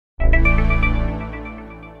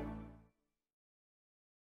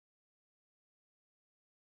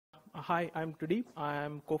Hi, I'm Tridib.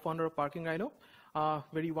 I'm co-founder of Parking Rhino.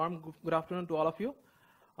 Very warm good afternoon to all of you.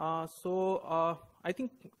 I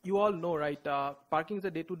think you all know, right? Parking is a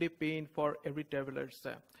day-to-day pain for every traveler.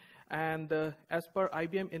 As per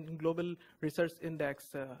IBM in Global Research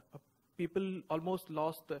Index, people almost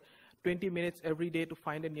lost 20 minutes every day to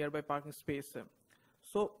find a nearby parking space.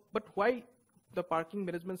 But why the parking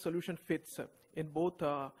management solution fits in both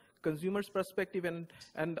consumers' perspective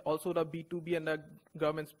and also the B2B and the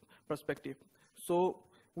government's perspective. So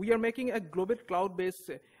we are making a global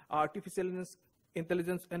cloud-based artificial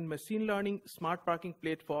intelligence and machine learning smart parking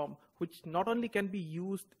platform, which not only can be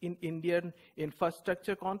used in Indian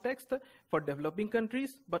infrastructure context for developing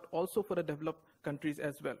countries, but also for the developed countries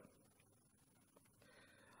as well.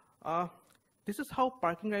 This is how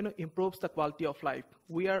Parking Rhino improves the quality of life.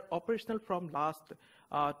 We are operational from last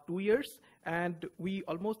 2 years, and we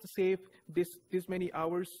almost save this many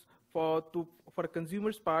hours for the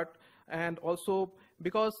consumer's part, and also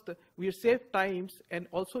because we save times, and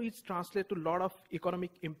also it's translated to a lot of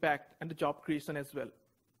economic impact and the job creation as well.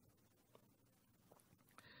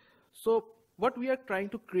 So what we are trying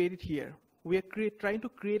to create here, we are trying to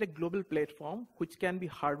create a global platform which can be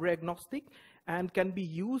hardware agnostic and can be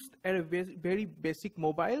used at a very basic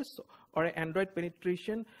mobiles or Android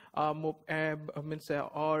penetration or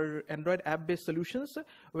Android app-based solutions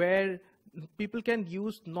where people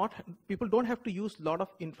don't have to use a lot of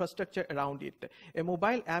infrastructure around it. A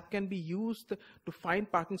mobile app can be used to find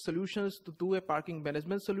parking solutions, to do a parking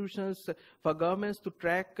management solutions, for governments to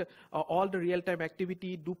track all the real-time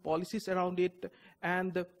activity, do policies around it.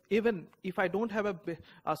 And even if I don't have a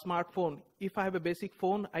smartphone, if I have a basic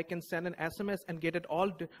phone, I can send an SMS and get it all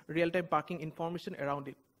the real-time parking information around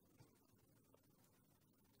it.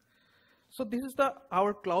 So this is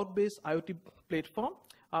our cloud-based IoT platform.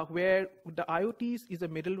 Where the IoT is a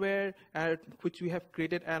middleware which we have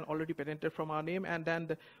created and already patented from our name, and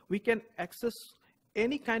then we can access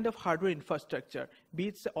any kind of hardware infrastructure, be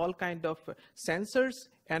it all kind of sensors,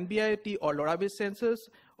 NB-IoT or LoRa-based sensors,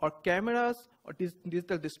 or cameras, or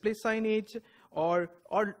digital display signage, or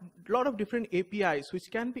a lot of different APIs which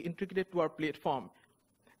can be integrated to our platform.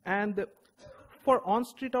 And for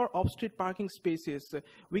on-street or off-street parking spaces,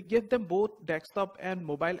 we give them both desktop and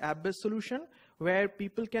mobile app-based solution where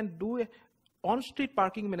people can do on-street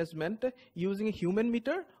parking management using a human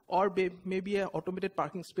meter or maybe an automated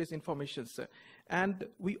parking space information. And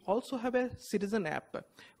we also have a citizen app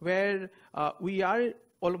where we are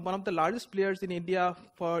one of the largest players in India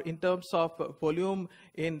in terms of volume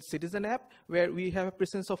in citizen app, where we have a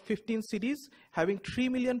presence of 15 cities, having 3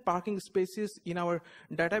 million parking spaces in our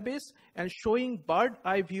database, and showing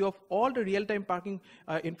bird-eye view of all the real-time parking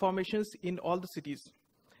informations in all the cities.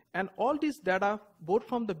 And all this data, both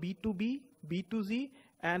from the B2B, B2Z,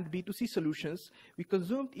 and B2C solutions, we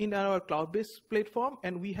consumed in our cloud-based platform,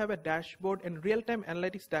 and we have a dashboard and real-time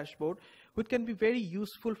analytics dashboard, which can be very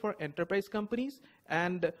useful for enterprise companies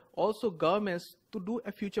and also governments to do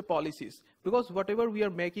a future policies. Because whatever we are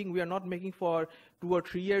making, we are not making for 2 or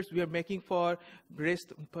 3 years, we are making for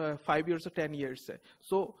rest 5 years or 10 years.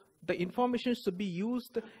 So the information should be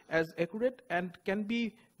used as accurate and can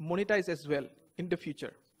be monetized as well in the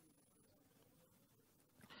future.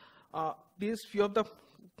 These few of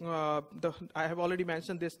I have already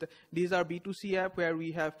mentioned this. These are B2C app where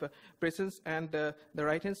we have presence, and the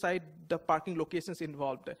right-hand side, the parking locations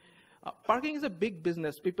involved. Parking is a big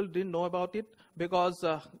business. People didn't know about it because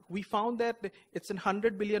we found that it's a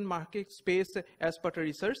 100 billion market space as per the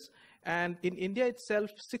research. And in India itself,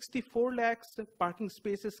 64 lakhs parking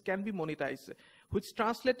spaces can be monetized, which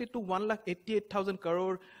translated to 1,88,000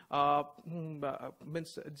 crore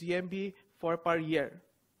means GMV per year.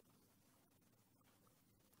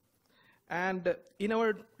 And in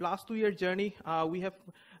our last 2-year journey, we have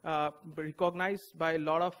recognized by a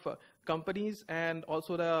lot of companies and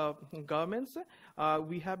also the governments.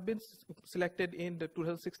 We have been selected in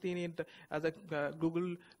 2016 as a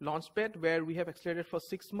Google Launchpad, where we have accelerated for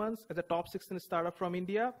 6 months as a top 16 startup from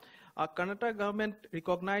India. Karnataka government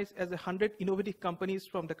recognized as 100 innovative companies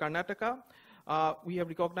from the Karnataka. We have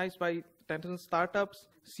recognized by 10,000 startups,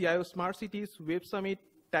 CIO Smart Cities, Web Summit,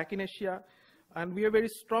 Tech in Asia. And we are a very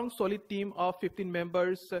strong, solid team of 15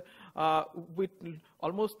 members with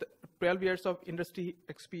almost 12 years of industry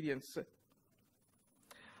experience.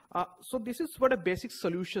 So this is what the basic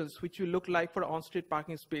solutions which will look like for on-street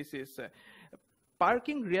parking spaces.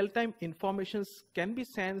 Parking real-time information can be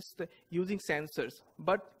sensed using sensors,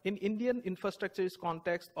 but in Indian infrastructure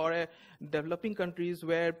context or developing countries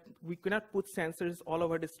where we cannot put sensors all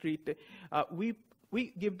over the street, we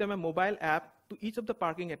we give them a mobile app to each of the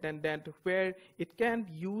parking attendant where it can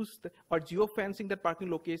use or geofencing that parking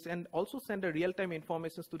location and also send a real-time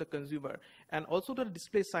information to the consumer and also to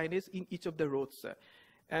display signage in each of the roads.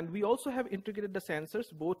 And we also have integrated the sensors,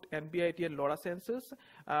 both NB-IoT and LoRa sensors,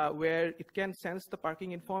 where it can sense the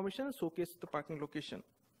parking information, showcase the parking location.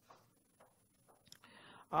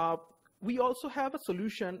 We also have a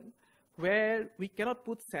solution where we cannot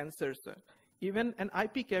put sensors. Even an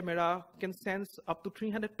IP camera can sense up to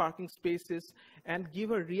 300 parking spaces and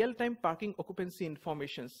give a real-time parking occupancy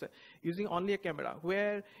information using only a camera,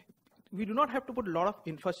 where we do not have to put a lot of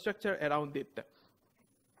infrastructure around it.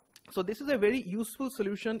 So this is a very useful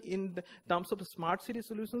solution in the terms of the smart city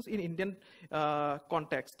solutions in Indian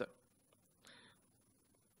context.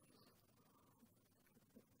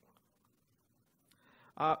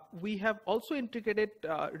 We have also integrated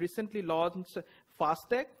recently launched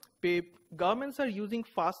FASTag. Governments are using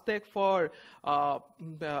FASTag for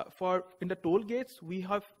in the toll gates. We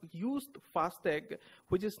have used FASTag,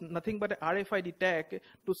 which is nothing but a RFID tag,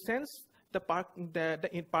 to sense the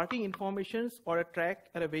parking informations or a track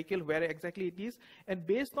or a vehicle where exactly it is, and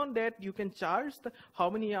based on that you can charge how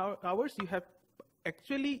many hours you have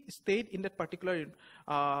actually stayed in that particular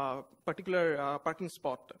parking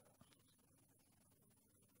spot.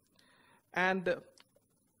 And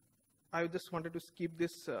I just wanted to skip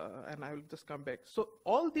this and I will just come back. So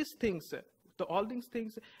all these things,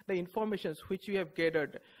 the informations which we have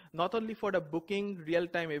gathered, not only for the booking,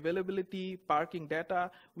 real-time availability, parking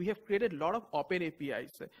data, we have created a lot of open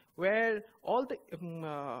APIs where all the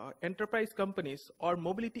enterprise companies or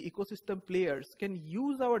mobility ecosystem players can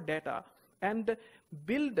use our data and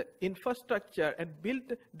build infrastructure and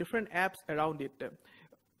build different apps around it.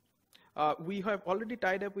 We have already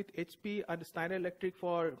tied up with HP and Schneider Electric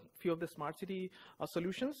for a few of the smart city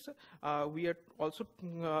solutions. We are also,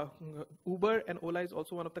 Uber and Ola is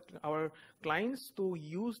also one of our clients to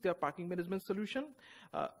use their parking management solution.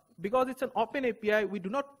 Because it's an open API, we do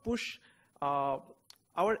not push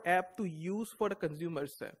our app to use for the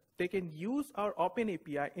consumers. They can use our open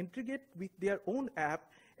API, integrate with their own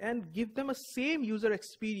app, and give them a same user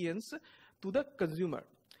experience to the consumer.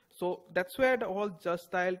 So that's where all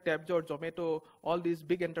Just Dial, Tabjor, Zomato, all these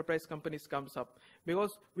big enterprise companies comes up,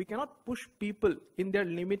 because we cannot push people in their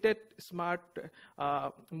limited smart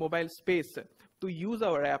mobile space to use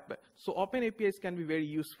our app. So open APIs can be very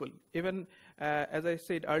useful. Even as I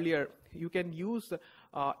said earlier, you can use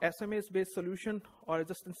SMS-based solution or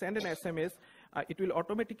just send an SMS. It will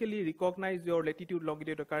automatically recognize your latitude,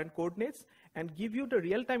 longitude, or current coordinates and give you the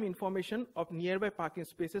real-time information of nearby parking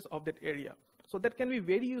spaces of that area. So that can be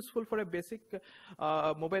very useful for a basic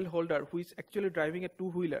mobile holder who is actually driving a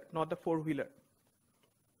two-wheeler, not the four-wheeler.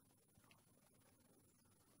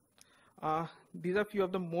 These are a few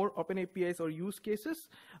of the more open APIs or use cases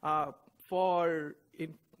for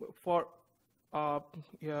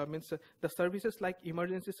the services like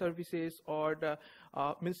emergency services or the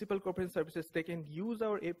municipal corporate services. They can use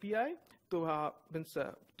our API to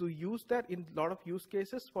use that in a lot of use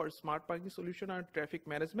cases for smart parking solution and traffic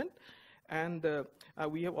management. And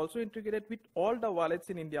we have also integrated with all the wallets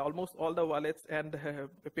in India, almost all the wallets and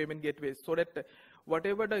payment gateways, so that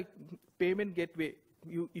whatever the payment gateway,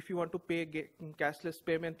 if you want to pay cashless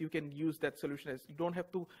payment, you can use that solution. You don't have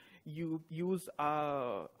to use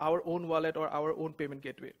our own wallet or our own payment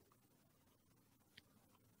gateway.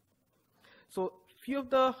 So few of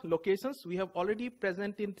the locations, we have already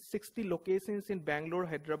present in 60 locations in Bangalore,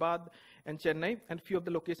 Hyderabad, and Chennai, and few of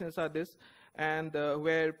the locations are this, and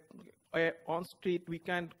where on street we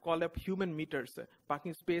can call up human meters.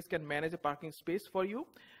 Parking space can manage a parking space for you,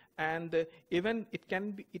 and even it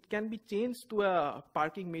can be changed to a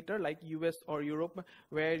parking meter like US or Europe,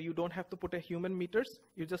 where you don't have to put a human meters.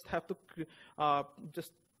 You just have to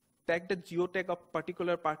just tag the geotag of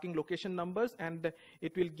particular parking location numbers, and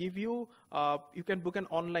it will give you, you can book an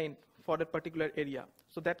online for that particular area.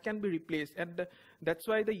 So that can be replaced, and that's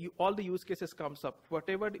why all the use cases comes up.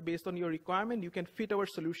 Whatever based on your requirement, you can fit our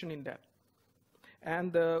solution in that.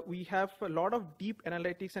 And we have a lot of deep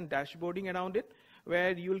analytics and dashboarding around it,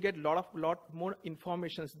 where you will get lot more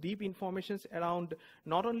informations, deep informations around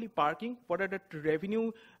not only parking, what are the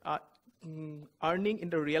revenue earning in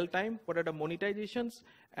the real time, what are the monetizations,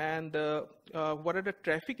 and what are the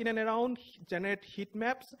traffic in and around, generate heat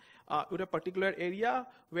maps with a particular area,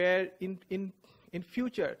 where in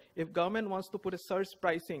future, if government wants to put a surge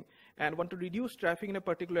pricing and want to reduce traffic in a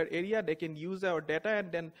particular area, they can use our data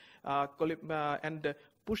and then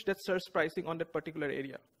push that surge pricing on that particular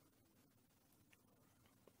area.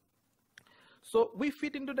 So we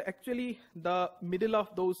fit into actually the middle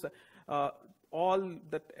of those all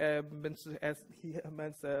that as he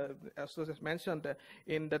as mentioned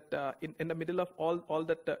in that in the middle of all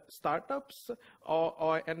that startups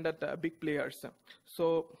and that big players.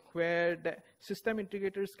 So where the system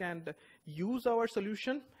integrators can use our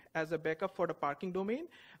solution as a backup for the parking domain,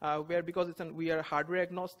 where because we are hardware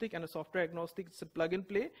agnostic and a software agnostic, it's a plug and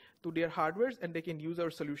play to their hardwares, and they can use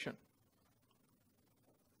our solution.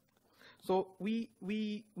 So we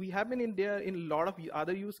have been in there in a lot of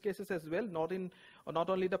other use cases as well, not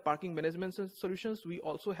only the parking management solutions. We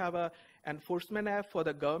also have a enforcement app for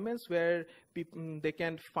the governments where they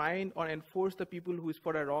can find or enforce the people who is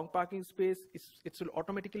for a wrong parking space. It will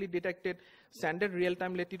automatically detect it, send it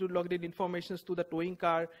real-time latitude logged informations to the towing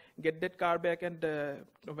car, get that car back, and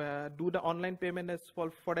do the online payment as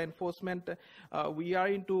for the enforcement. We are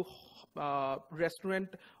into restaurant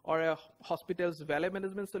or hospital's valet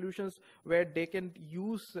management solutions where they can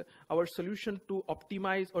use our solution to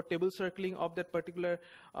optimize or table circling of that particular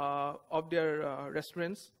of their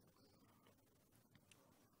restaurants.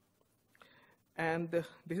 And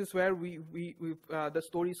this is where the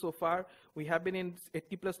story so far. We have been in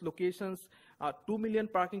 80+ locations, 2 million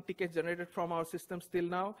parking tickets generated from our systems till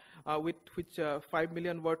now, with which 5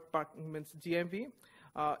 million worth parking means GMV.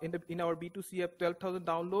 In our B2C app, 12,000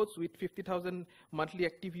 downloads with 50,000 monthly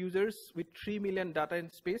active users with 3 million data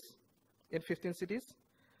in space in 15 cities.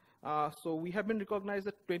 So we have been recognized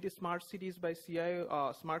at 20 smart cities by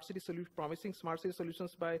CIO, promising smart city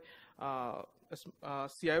solutions by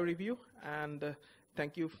CIO review. And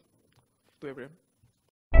thank you to everyone.